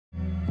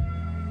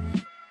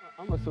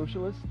I'm a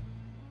socialist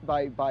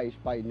by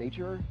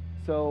nature.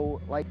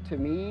 So like to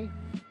me,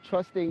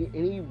 trusting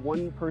any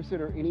one person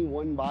or any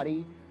one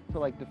body to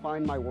like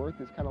define my worth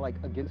is kind of like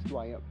against who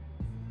I am.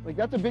 Like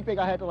that's a big thing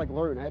I had to like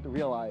learn. I had to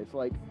realize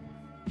like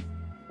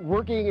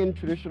working in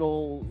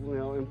traditional,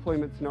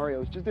 employment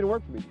scenarios just didn't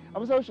work for me.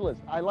 I'm a socialist.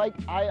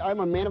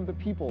 I'm a man of the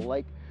people.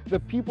 Like the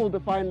people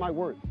define my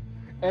worth.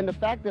 And the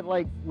fact that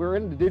like we're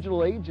in the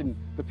digital age and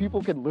the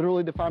people can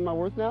literally define my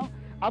worth now,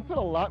 I put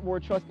a lot more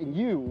trust in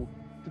you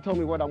to tell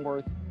me what I'm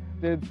worth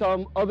than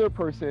some other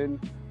person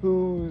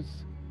whose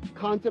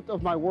concept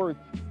of my worth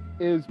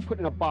is put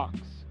in a box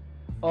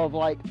of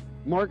like,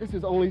 Marcus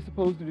is only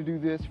supposed to do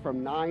this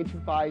from 9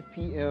 to 5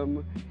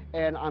 p.m.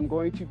 and I'm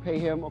going to pay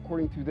him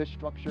according to this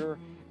structure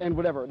and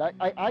whatever.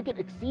 I can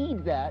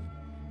exceed that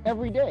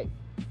every day.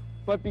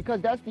 But because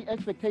that's the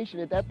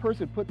expectation that that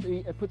person puts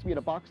me in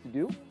a box to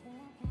do,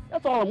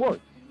 that's all I'm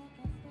worth.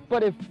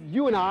 But if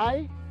you and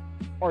I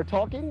are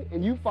talking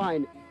and you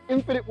find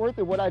infinite worth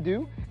in what I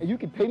do and you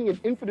can pay me an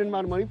infinite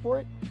amount of money for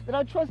it, then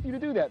I trust you to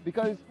do that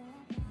because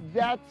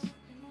that's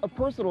a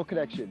personal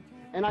connection.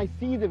 And I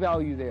see the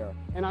value there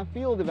and I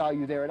feel the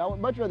value there. And I would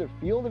much rather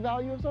feel the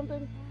value of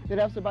something than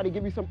have somebody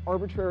give me some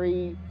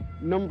arbitrary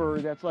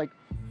number that's like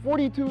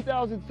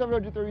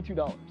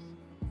 $42,732.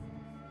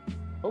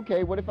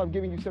 Okay, what if I'm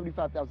giving you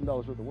 $75,000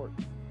 worth of work?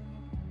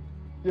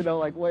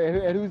 Like,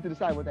 and who's to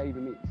decide what that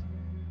even means?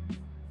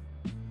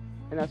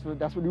 And that's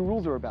what new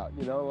rules are about,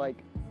 like,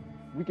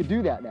 we could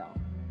do that now.